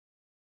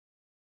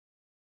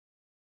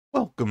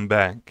Welcome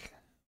back.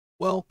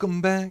 Welcome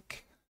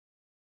back.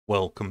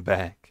 Welcome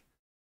back,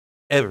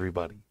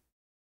 everybody,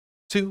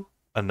 to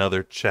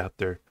another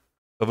chapter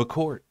of A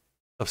Court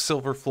of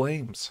Silver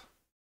Flames,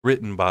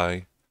 written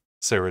by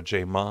Sarah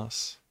J.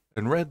 Maas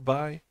and read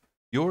by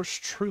yours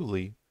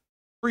truly,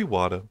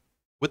 Freewata,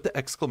 with the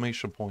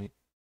exclamation point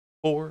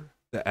for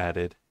the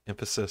added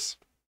emphasis.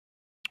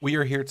 We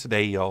are here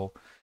today, y'all,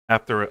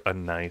 after a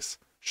nice,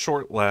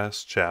 short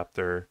last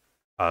chapter,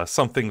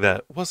 something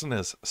that wasn't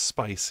as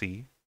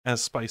spicy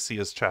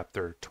as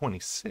chapter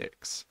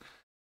 26.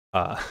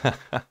 Uh,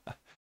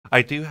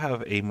 I do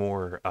have a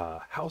more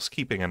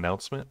housekeeping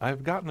announcement.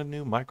 I've gotten a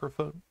new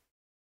microphone.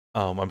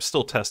 I'm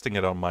still testing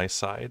it on my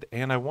side,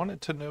 and I wanted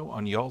to know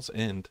on y'all's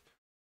end,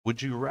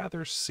 would you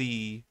rather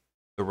see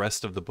the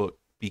rest of the book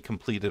be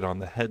completed on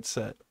the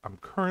headset I'm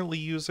currently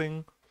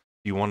using?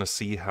 Do you want to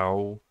see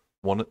how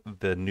one of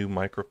the new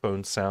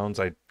microphone sounds?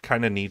 I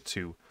kind of need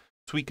to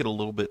tweak it a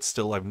little bit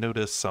still. I've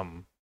noticed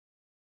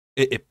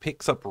it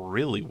picks up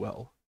really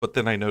well, but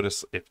then I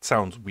notice it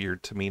sounds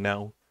weird to me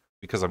now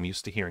because I'm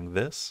used to hearing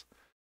this.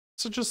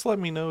 So just let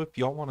me know if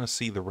y'all want to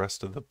see the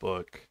rest of the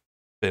book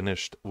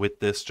finished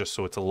with this, just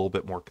so it's a little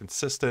bit more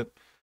consistent.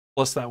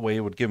 Plus, that way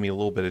it would give me a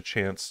little bit of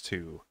chance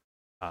to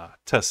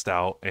test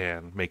out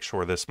and make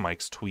sure this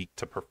mic's tweaked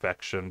to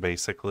perfection,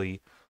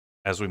 basically,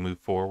 as we move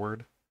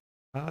forward.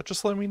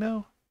 Just let me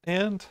know.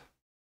 And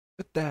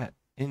with that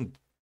in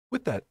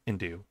with that in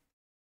due,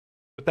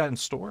 with that in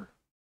store,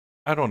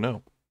 I don't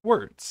know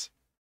words.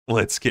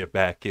 Let's get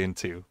back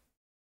into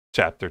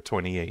chapter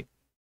 28.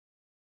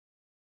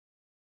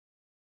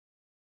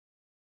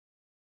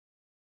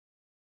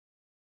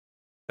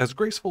 As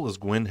graceful as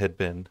Gwen had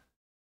been,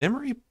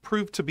 Emery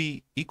proved to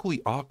be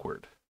equally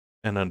awkward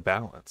and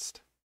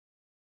unbalanced.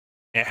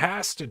 It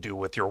has to do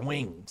with your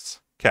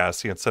wings,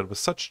 Cassian said with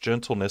such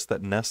gentleness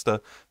that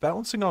Nesta,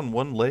 balancing on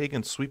one leg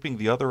and sweeping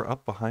the other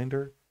up behind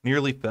her,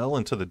 nearly fell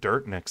into the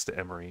dirt next to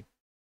Emery.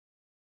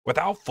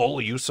 Without full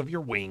use of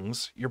your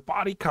wings, your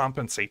body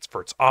compensates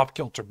for its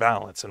off-kilter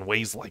balance in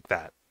ways like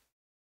that.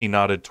 He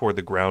nodded toward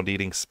the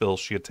ground-eating spill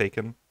she had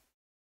taken.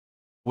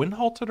 Gwen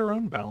halted her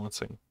own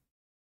balancing.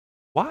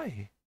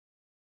 Why?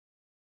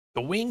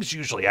 The wings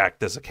usually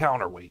act as a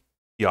counterweight.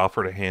 He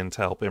offered a hand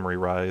to help Emery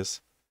rise.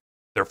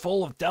 They're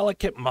full of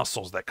delicate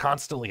muscles that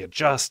constantly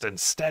adjust and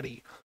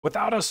steady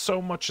without us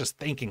so much as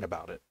thinking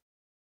about it.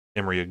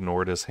 Emery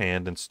ignored his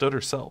hand and stood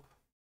herself.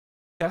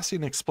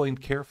 Cassian explained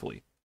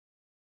carefully.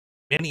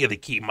 Many of the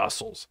key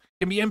muscles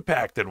can be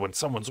impacted when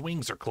someone's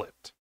wings are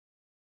clipped.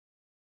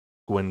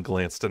 Gwen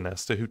glanced at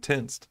Nesta, who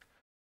tensed,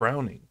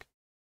 frowning.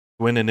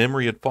 Gwen and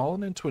Emery had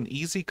fallen into an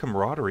easy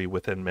camaraderie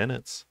within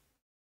minutes.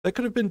 That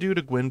could have been due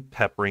to Gwen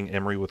peppering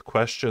Emery with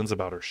questions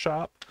about her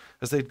shop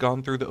as they'd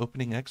gone through the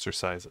opening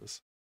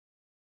exercises.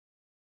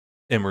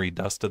 Emery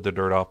dusted the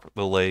dirt off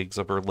the legs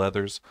of her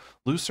leathers,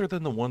 looser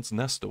than the ones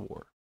Nesta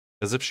wore,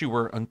 as if she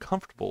were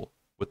uncomfortable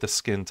with the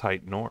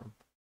skin-tight norm.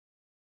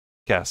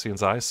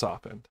 Cassian's eyes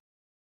softened.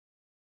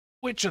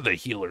 Which of the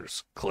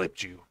healers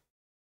clipped you?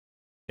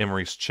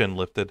 Emery's chin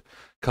lifted,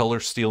 color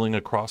stealing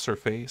across her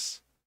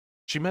face.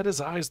 She met his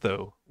eyes,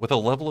 though, with a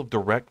level of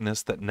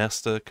directness that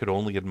Nesta could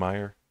only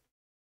admire.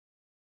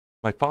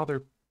 My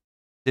father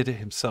did it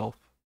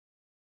himself.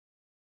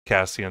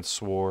 Cassian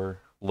swore,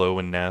 low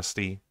and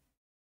nasty.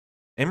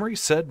 Emery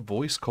said,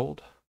 voice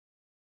cold.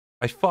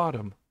 I fought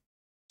him,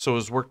 so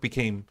his work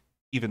became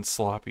even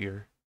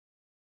sloppier.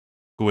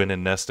 Gwen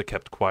and Nesta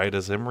kept quiet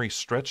as Emery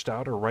stretched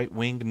out her right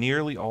wing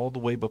nearly all the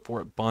way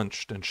before it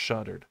bunched and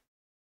shuddered.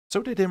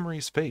 So did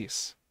Emery's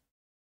face.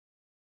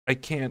 I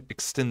can't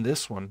extend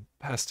this one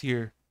past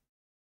here.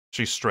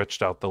 She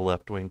stretched out the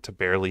left wing to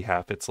barely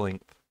half its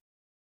length.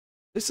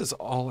 This is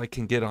all I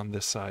can get on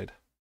this side.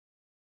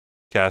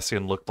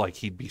 Cassian looked like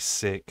he'd be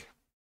sick.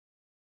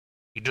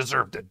 He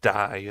deserved to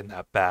die in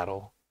that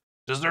battle.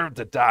 Deserved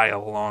to die a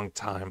long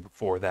time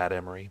before that,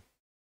 Emery.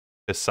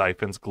 His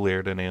siphons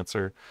glared in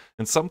answer,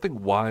 and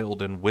something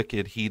wild and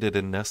wicked heated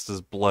in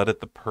Nesta's blood at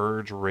the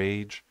pure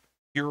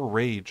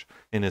rage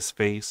in his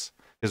face,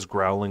 his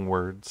growling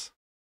words.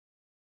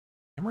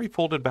 Emery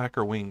folded back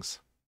her wings.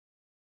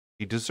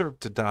 He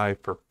deserved to die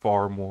for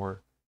far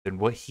more than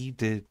what he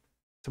did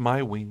to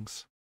my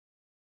wings.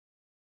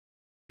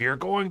 If you're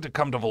going to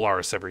come to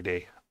Valaris every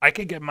day, I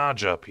can get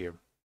Maja up here.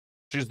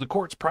 She's the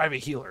court's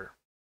private healer.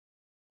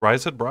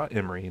 Rise had brought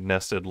Emery,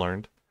 Nesta had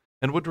learned,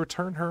 and would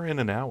return her in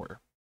an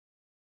hour.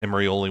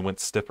 Emery only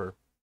went stiffer.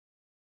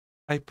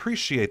 I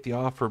appreciate the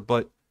offer,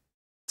 but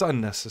it's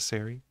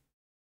unnecessary.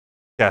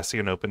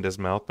 Cassian opened his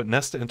mouth, but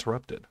Nesta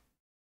interrupted.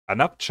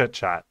 Enough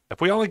chit-chat. If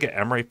we only get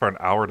Emery for an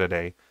hour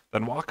today,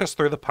 then walk us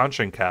through the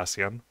punching,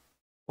 Cassian.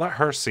 Let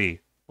her see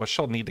what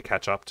she'll need to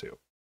catch up to.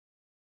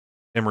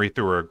 Emery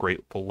threw her a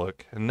grateful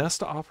look, and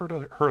Nesta offered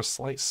her a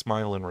slight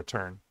smile in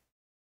return.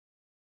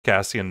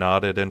 Cassian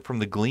nodded, and from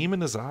the gleam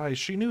in his eyes,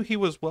 she knew he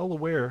was well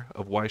aware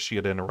of why she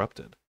had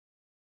interrupted.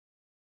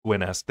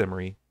 Gwen asked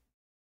Emery,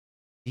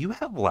 do you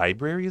have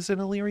libraries in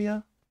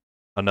Illyria?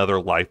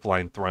 Another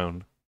lifeline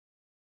thrown.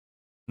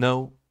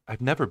 No, I've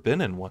never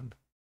been in one.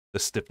 The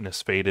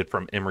stiffness faded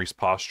from Emery's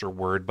posture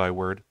word by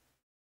word.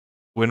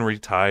 Gwen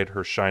retied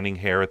her shining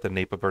hair at the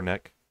nape of her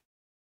neck.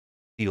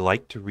 Do you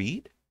like to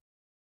read?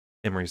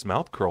 Emery's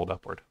mouth curled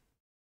upward.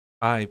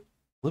 I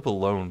live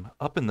alone,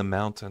 up in the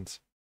mountains.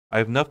 I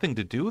have nothing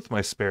to do with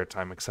my spare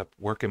time except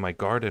work in my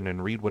garden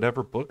and read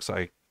whatever books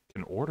I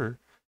can order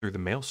through the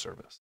mail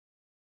service.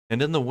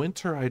 And in the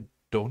winter, I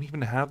don't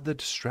even have the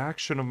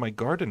distraction of my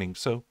gardening,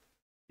 so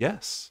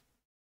yes,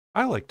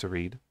 I like to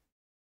read.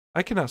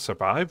 I cannot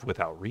survive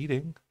without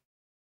reading.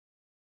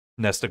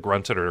 Nesta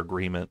grunted her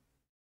agreement.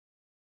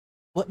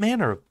 What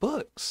manner of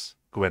books?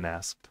 Gwen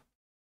asked.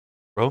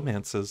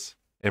 Romances,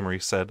 Emery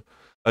said,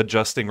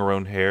 adjusting her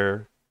own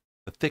hair,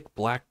 the thick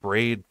black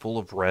braid full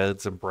of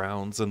reds and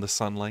browns in the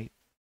sunlight.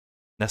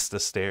 Nesta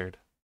stared.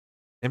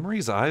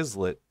 Emery's eyes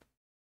lit.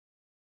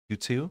 You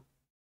too?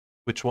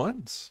 Which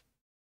ones?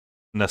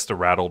 Nesta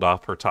rattled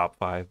off her top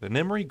 5, and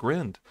Emery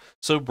grinned,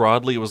 so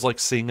broadly it was like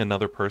seeing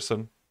another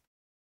person.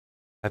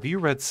 Have you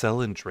read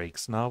Selin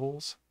Drake's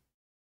novels?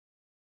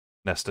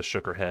 Nesta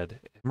shook her head.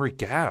 Emery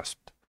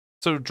gasped,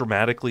 so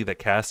dramatically that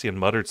Cassian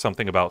muttered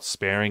something about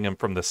sparing him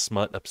from the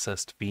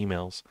smut-obsessed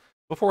females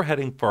before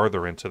heading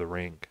farther into the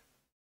ring.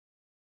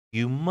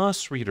 You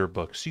must read her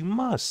books, you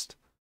must.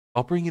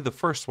 I'll bring you the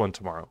first one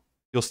tomorrow.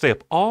 You'll stay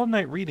up all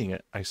night reading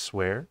it, I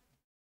swear.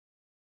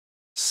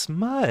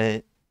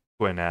 Smut?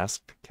 Gwen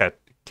asked,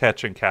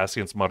 catching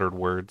Cassian's muttered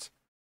words.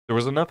 There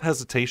was enough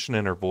hesitation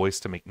in her voice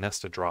to make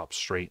Nesta draw up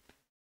straight.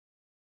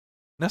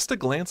 Nesta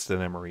glanced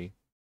at Emery,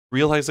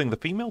 realizing the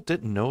female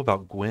didn't know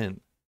about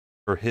Gwen,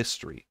 her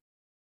history,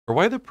 or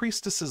why the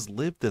priestesses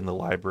lived in the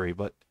library,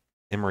 but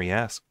Emery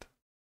asked,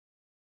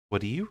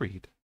 What do you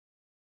read?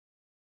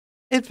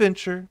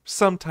 Adventure,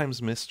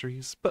 sometimes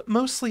mysteries, but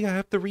mostly I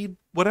have to read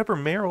whatever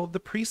Meryl, the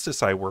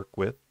priestess I work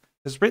with,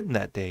 has written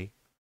that day.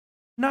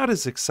 Not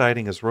as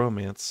exciting as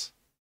romance.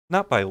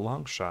 Not by a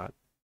long shot.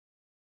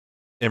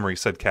 Emery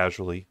said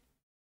casually,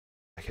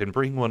 I can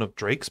bring one of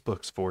Drake's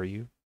books for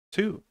you,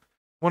 too.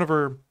 One of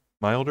her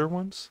milder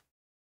ones.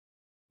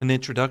 An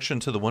introduction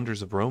to the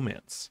wonders of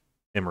romance.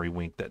 Emery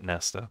winked at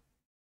Nesta.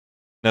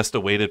 Nesta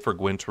waited for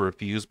Gwen to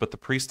refuse, but the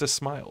priestess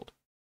smiled.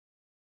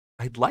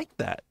 I'd like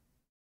that.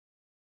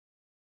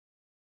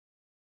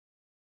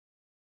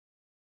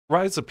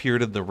 Rise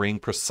appeared in the ring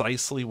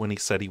precisely when he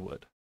said he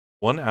would.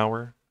 1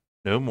 hour,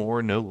 no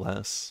more, no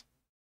less.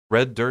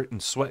 Red dirt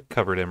and sweat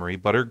covered Emery,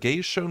 but her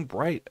gaze shone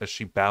bright as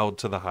she bowed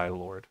to the High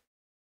Lord.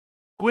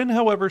 Gwen,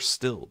 however,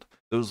 stilled,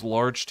 those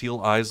large teal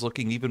eyes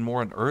looking even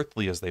more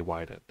unearthly as they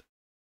widened.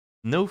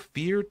 No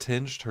fear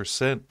tinged her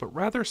scent, but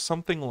rather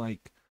something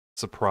like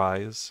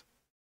surprise,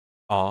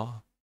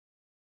 awe.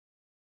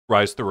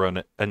 Rise threw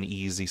an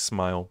uneasy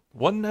smile.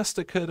 One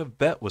Nesta could have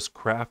bet was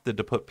crafted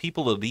to put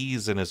people at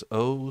ease in his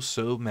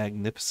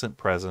oh-so-magnificent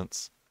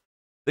presence.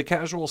 The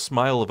casual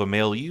smile of a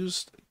male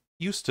used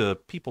to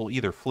people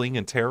either fleeing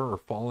in terror or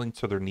falling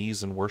to their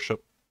knees in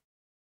worship.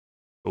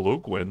 Hello,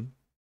 Gwen,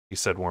 he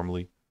said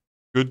warmly.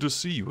 Good to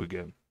see you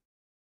again.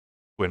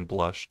 Gwen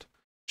blushed,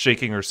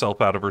 shaking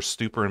herself out of her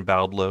stupor and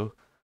bowed low.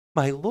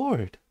 My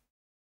lord.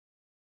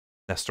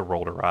 Nesta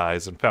rolled her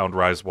eyes and found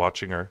Rise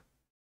watching her.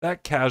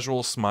 That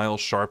casual smile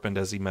sharpened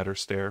as he met her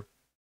stare.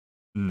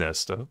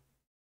 Nesta.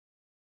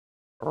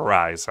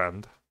 Rise,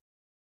 hand.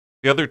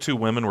 The other 2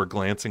 women were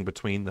glancing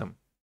between them,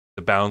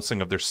 the bouncing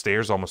of their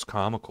stares almost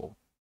comical.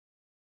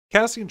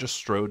 Cassian just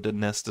strode to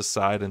Nesta's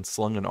side and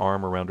slung an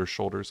arm around her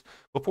shoulders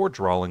before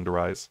drawling to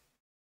Rise.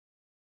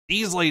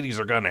 These ladies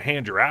are going to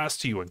hand your ass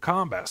to you in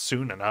combat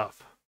soon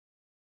enough.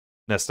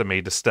 Nesta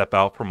made to step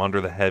out from under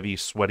the heavy,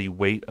 sweaty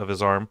weight of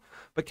his arm,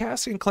 but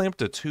Cassian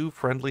clamped a too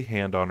friendly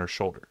hand on her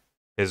shoulder,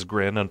 his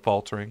grin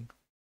unfaltering.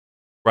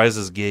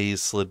 Rise's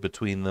gaze slid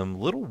between them,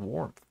 little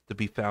warmth to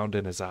be found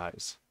in his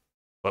eyes,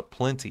 but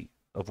plenty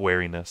of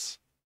wariness.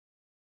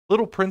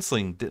 Little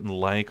Princeling didn't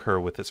like her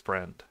with his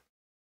friend.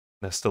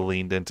 Nesta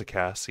leaned into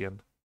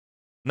Cassian.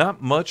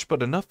 Not much,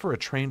 but enough for a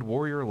trained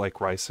warrior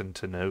like Ryson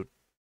to note.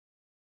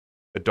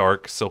 A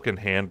dark, silken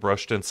hand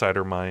brushed inside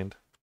her mind.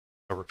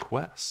 A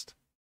request.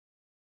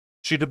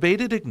 She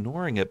debated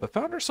ignoring it, but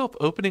found herself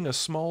opening a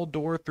small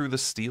door through the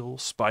steel,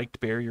 spiked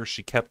barrier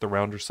she kept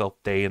around herself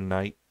day and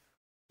night.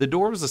 The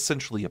door was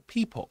essentially a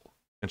peephole,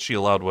 and she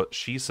allowed what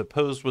she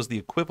supposed was the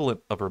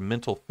equivalent of her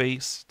mental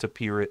face to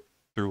peer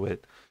through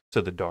it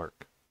to the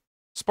dark.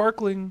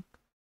 Sparkling,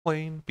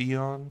 plain,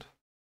 beyond.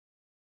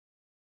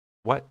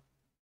 What?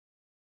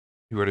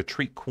 You are to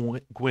treat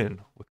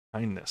Gwen with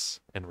kindness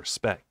and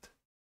respect.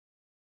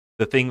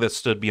 The thing that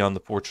stood beyond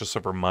the fortress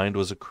of her mind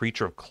was a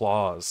creature of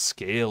claws,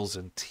 scales,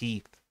 and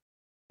teeth.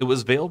 It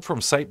was veiled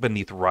from sight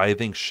beneath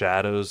writhing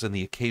shadows and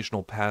the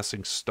occasional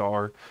passing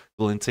star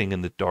glinting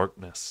in the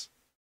darkness,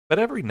 but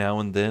every now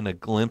and then a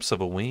glimpse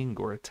of a wing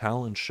or a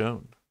talon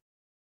shone.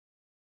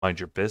 Mind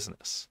your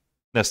business.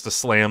 Nesta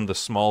slammed the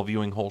small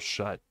viewing hole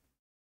shut.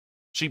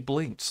 She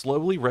blinked,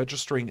 slowly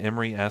registering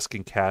Emery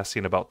asking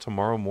Cassian about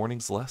tomorrow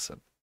morning's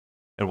lesson,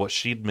 and what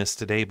she'd missed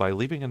today by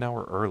leaving an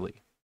hour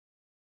early.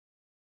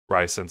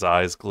 Ryson's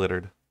eyes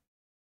glittered.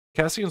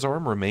 Cassian's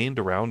arm remained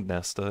around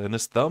Nesta, and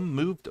his thumb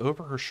moved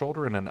over her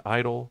shoulder in an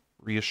idle,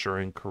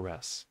 reassuring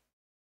caress.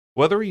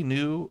 Whether he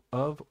knew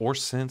of or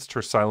sensed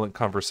her silent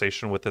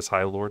conversation with his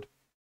High Lord,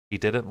 he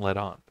didn't let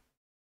on.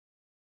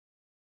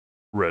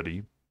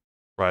 Ready?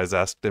 Rise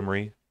asked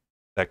Emery,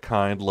 that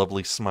kind,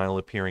 lovely smile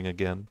appearing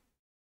again.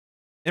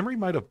 Emery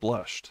might have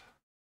blushed.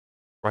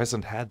 Rise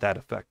had that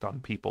effect on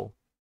people.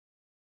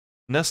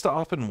 Nesta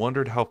often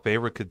wondered how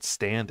Feyre could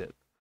stand it,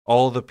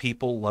 all the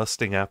people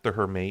lusting after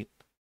her mate.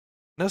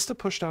 Nesta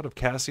pushed out of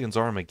Cassian's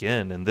arm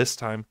again, and this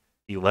time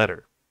he let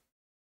her.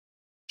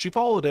 She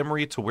followed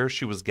Emery to where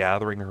she was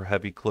gathering her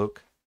heavy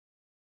cloak.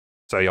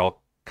 So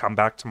y'all come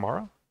back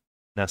tomorrow?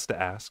 Nesta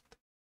asked.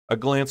 A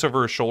glance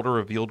over her shoulder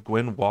revealed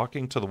Gwen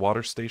walking to the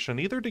water station,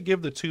 either to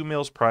give the two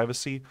males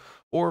privacy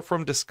or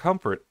from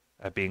discomfort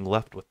at being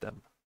left with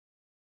them.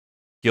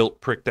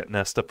 Guilt pricked at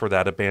Nesta for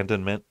that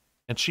abandonment,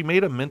 and she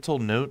made a mental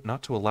note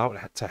not to allow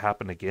it to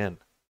happen again.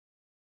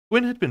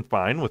 Gwen had been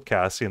fine with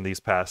Cassian these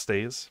past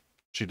days.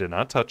 She did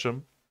not touch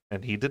him,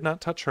 and he did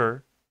not touch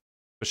her,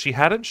 but she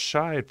hadn't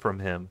shied from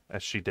him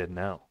as she did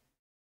now.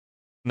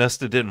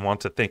 Nesta didn't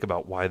want to think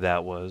about why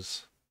that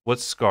was. What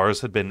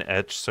scars had been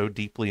etched so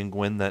deeply in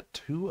Gwen that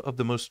two of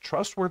the most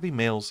trustworthy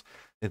males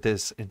in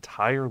this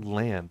entire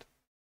land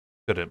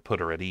couldn't put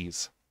her at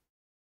ease.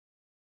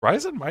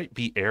 Ryzen might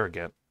be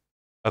arrogant,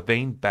 a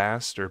vain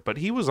bastard, but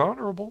he was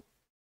honorable.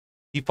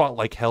 He fought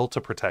like hell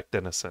to protect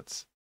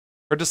innocence.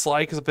 Her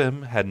dislike of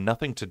him had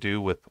nothing to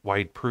do with what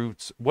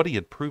he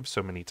had proved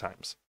so many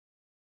times.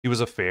 He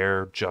was a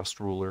fair, just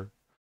ruler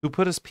who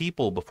put his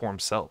people before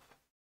himself.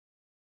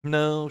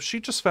 No, she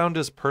just found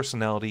his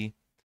personality,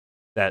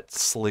 that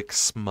slick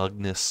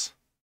smugness,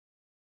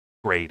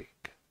 grating.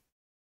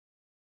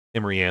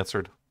 Emery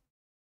answered,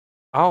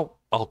 I'll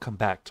come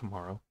back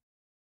tomorrow.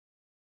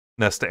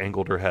 Nesta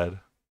angled her head.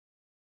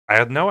 I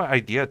had no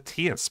idea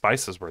tea and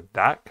spices were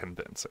that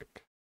convincing.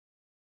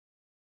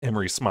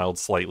 Emery smiled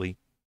slightly.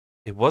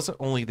 It wasn't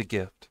only the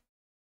gift,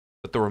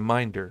 but the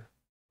reminder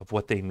of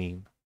what they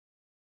mean.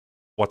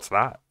 What's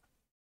that?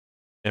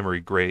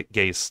 Emery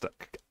gazed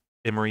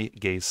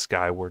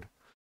skyward,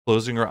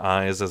 closing her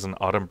eyes as an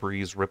autumn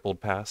breeze rippled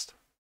past.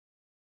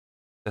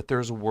 That there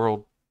is a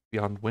world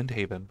beyond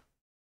Windhaven.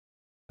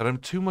 That I'm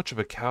too much of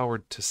a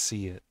coward to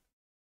see it.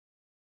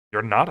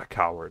 You're not a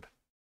coward.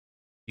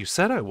 You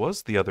said I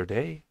was the other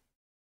day.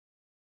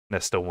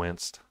 Nesta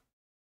winced.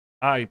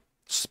 I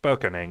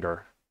spoke in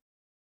anger.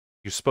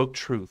 You spoke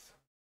truth.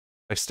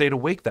 I stayed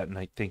awake that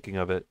night thinking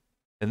of it.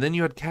 And then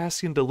you had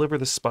Cassian deliver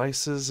the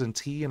spices and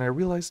tea, and I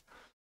realized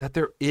that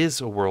there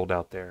is a world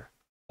out there.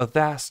 A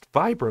vast,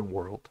 vibrant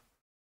world.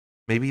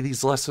 Maybe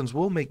these lessons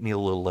will make me a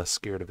little less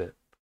scared of it.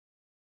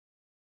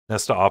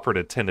 Nesta offered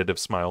a tentative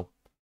smile.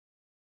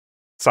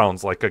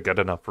 Sounds like a good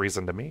enough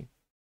reason to me.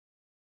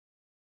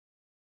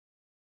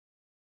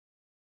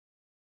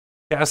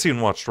 Cassian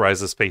watched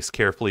Rise's face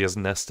carefully as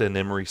Nesta and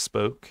Emery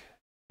spoke,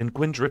 and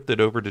Gwen drifted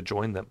over to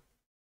join them.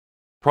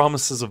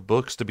 Promises of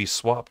books to be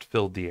swapped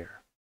filled the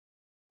air.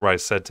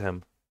 Rise said to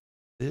him,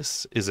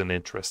 This is an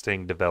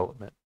interesting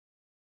development.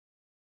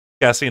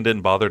 Cassian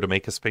didn't bother to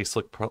make his face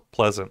look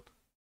pleasant.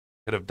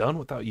 Could have done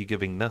without you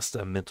giving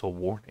Nesta a mental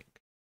warning.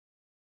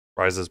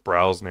 Rise's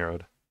brows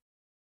narrowed.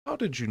 How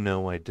did you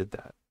know I did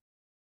that?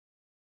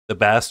 The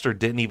bastard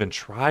didn't even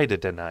try to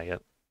deny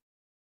it.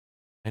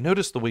 I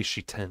noticed the way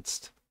she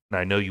tensed, and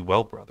I know you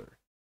well, brother.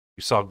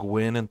 You saw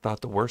Gwen and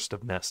thought the worst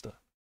of Nesta.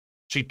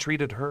 She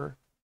treated her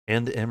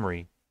and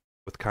Emery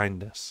with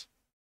kindness.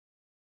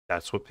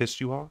 That's what pissed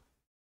you off?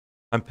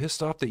 I'm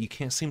pissed off that you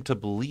can't seem to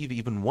believe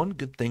even one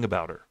good thing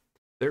about her.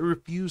 They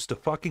refuse to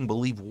fucking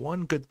believe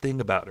one good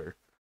thing about her.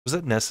 Was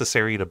it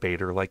necessary to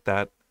bait her like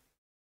that?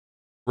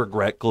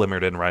 Regret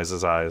glimmered in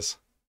Rise's eyes.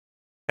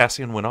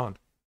 Cassian went on.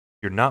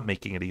 You're not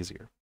making it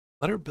easier.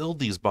 Let her build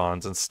these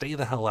bonds and stay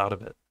the hell out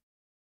of it.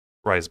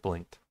 Rise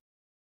blinked.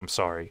 I'm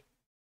sorry.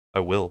 I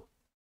will.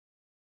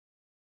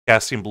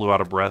 Cassian blew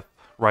out a breath.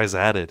 Rise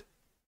added.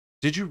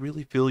 Did you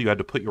really feel you had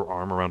to put your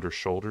arm around her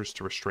shoulders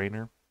to restrain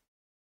her?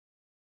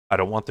 I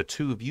don't want the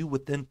two of you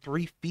within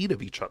 3 feet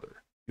of each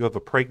other. You have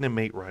a pregnant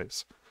mate,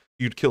 Rise.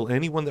 You'd kill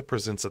anyone that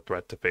presents a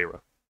threat to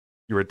Feyre.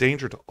 You're a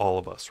danger to all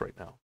of us right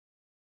now.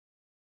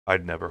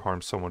 I'd never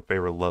harm someone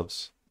Feyre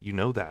loves. You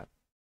know that.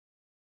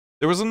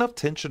 There was enough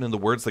tension in the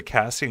words that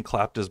Cassian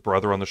clapped his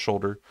brother on the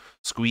shoulder,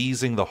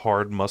 squeezing the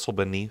hard muscle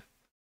beneath.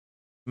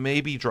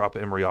 Maybe drop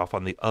Emery off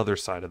on the other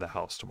side of the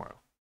house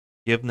tomorrow.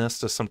 Give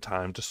Nesta some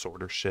time to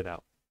sort her shit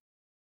out.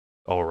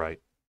 All right.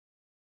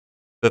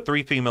 The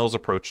 3 females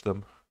approached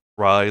them.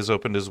 Rise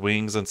opened his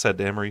wings and said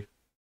to Emery,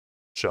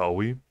 Shall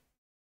we?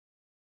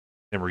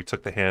 Emery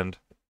took the hand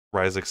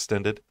Rise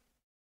extended.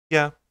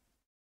 Yeah.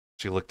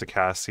 She looked to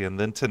Cassian,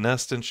 then to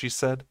Nesta, and she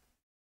said,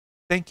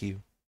 Thank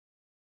you.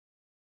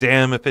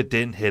 Damn if it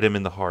didn't hit him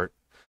in the heart.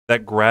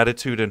 That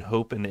gratitude and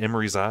hope in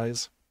Emery's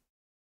eyes.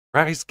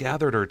 Rise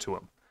gathered her to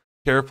him,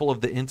 careful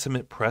of the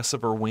intimate press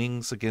of her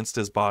wings against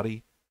his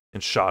body,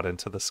 and shot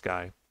into the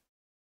sky.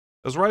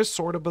 As Rise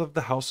soared above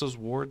the house's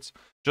wards,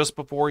 just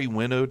before he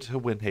winnowed to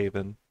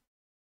Windhaven,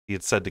 he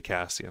had said to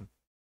Cassian,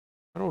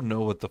 I don't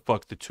know what the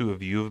fuck the two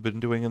of you have been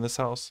doing in this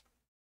house,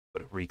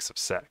 but it reeks of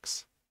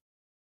sex.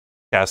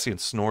 Cassian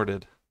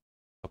snorted.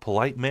 A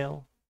polite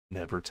male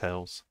never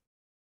tells.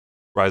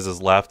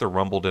 Rise's laughter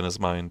rumbled in his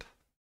mind.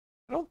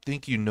 I don't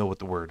think you know what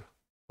the word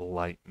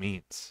polite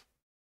means.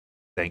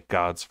 Thank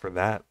gods for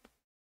that.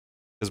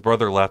 His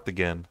brother laughed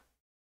again.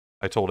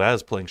 I told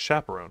Az playing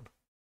chaperone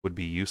would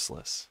be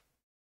useless.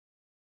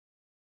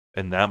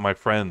 And that, my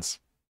friends,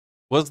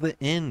 was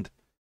the end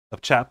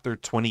of chapter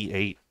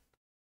 28.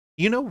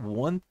 You know,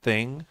 one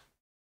thing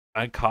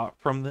I caught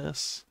from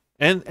this,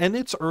 and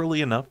it's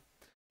early enough.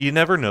 You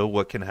never know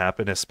what can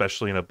happen,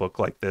 especially in a book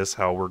like this,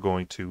 how we're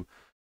going to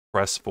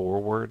press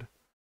forward.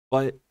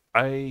 But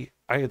I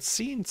had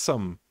seen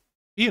some,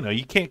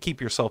 you can't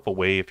keep yourself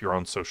away if you're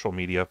on social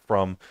media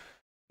from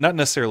not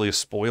necessarily a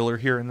spoiler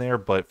here and there,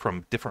 but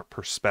from different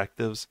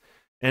perspectives.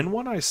 And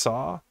one I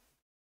saw,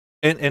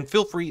 and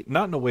feel free,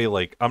 not in a way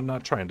like I don't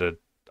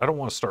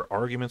want to start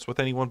arguments with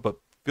anyone, but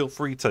feel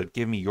free to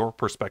give me your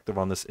perspective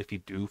on this if you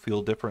do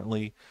feel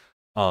differently.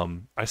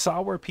 I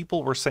saw where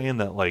people were saying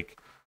that like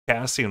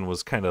Cassian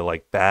was kind of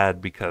like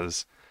bad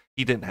because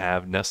he didn't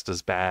have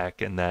Nesta's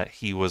back and that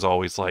he was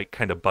always like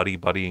kind of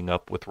buddying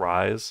up with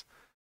Rise.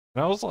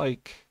 And I was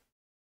like,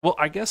 well,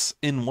 I guess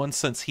in one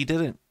sense he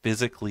didn't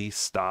physically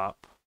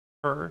stop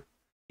her.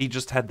 He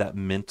just had that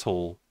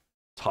mental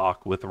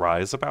talk with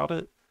Rise about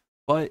it.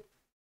 But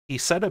he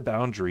set a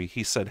boundary.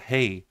 He said,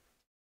 hey,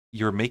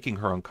 you're making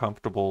her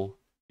uncomfortable.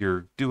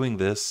 You're doing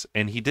this.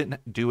 And he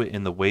didn't do it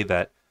in the way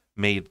that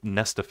made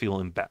Nesta feel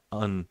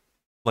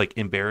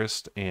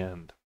embarrassed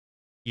and,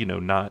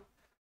 not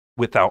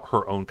without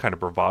her own kind of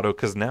bravado.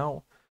 Because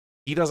now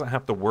he doesn't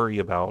have to worry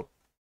about,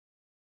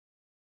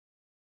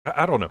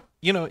 I don't know.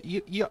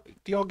 Do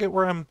y'all get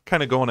where I'm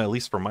kind of going, at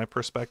least from my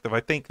perspective? I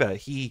think that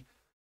he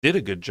did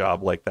a good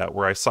job like that,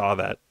 where I saw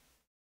that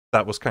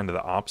was kind of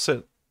the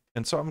opposite.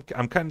 And so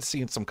I'm kind of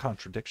seeing some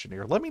contradiction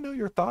here. Let me know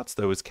your thoughts,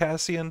 though. Is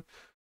Cassian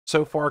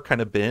so far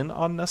kind of been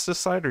on Nesta's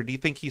side, or do you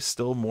think he's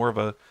still more of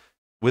a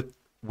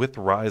with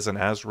Rise and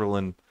Azrael,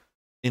 and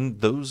in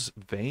those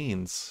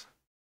veins,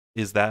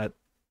 is that,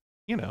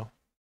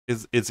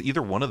 is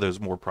either one of those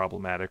more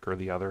problematic or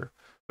the other?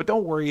 But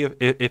don't worry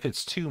if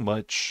it's too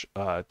much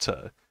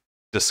to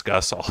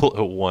discuss all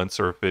at once,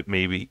 or if it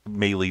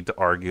may lead to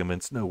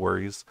arguments. No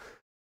worries.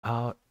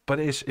 But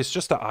it's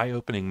just an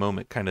eye-opening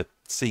moment, kind of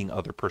seeing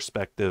other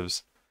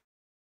perspectives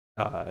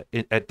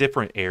at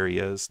different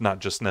areas, not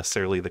just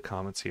necessarily the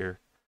comments here.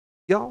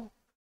 Y'all,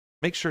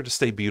 make sure to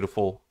stay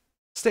beautiful,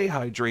 stay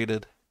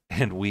hydrated,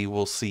 and we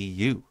will see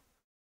you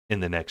in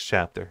the next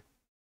chapter.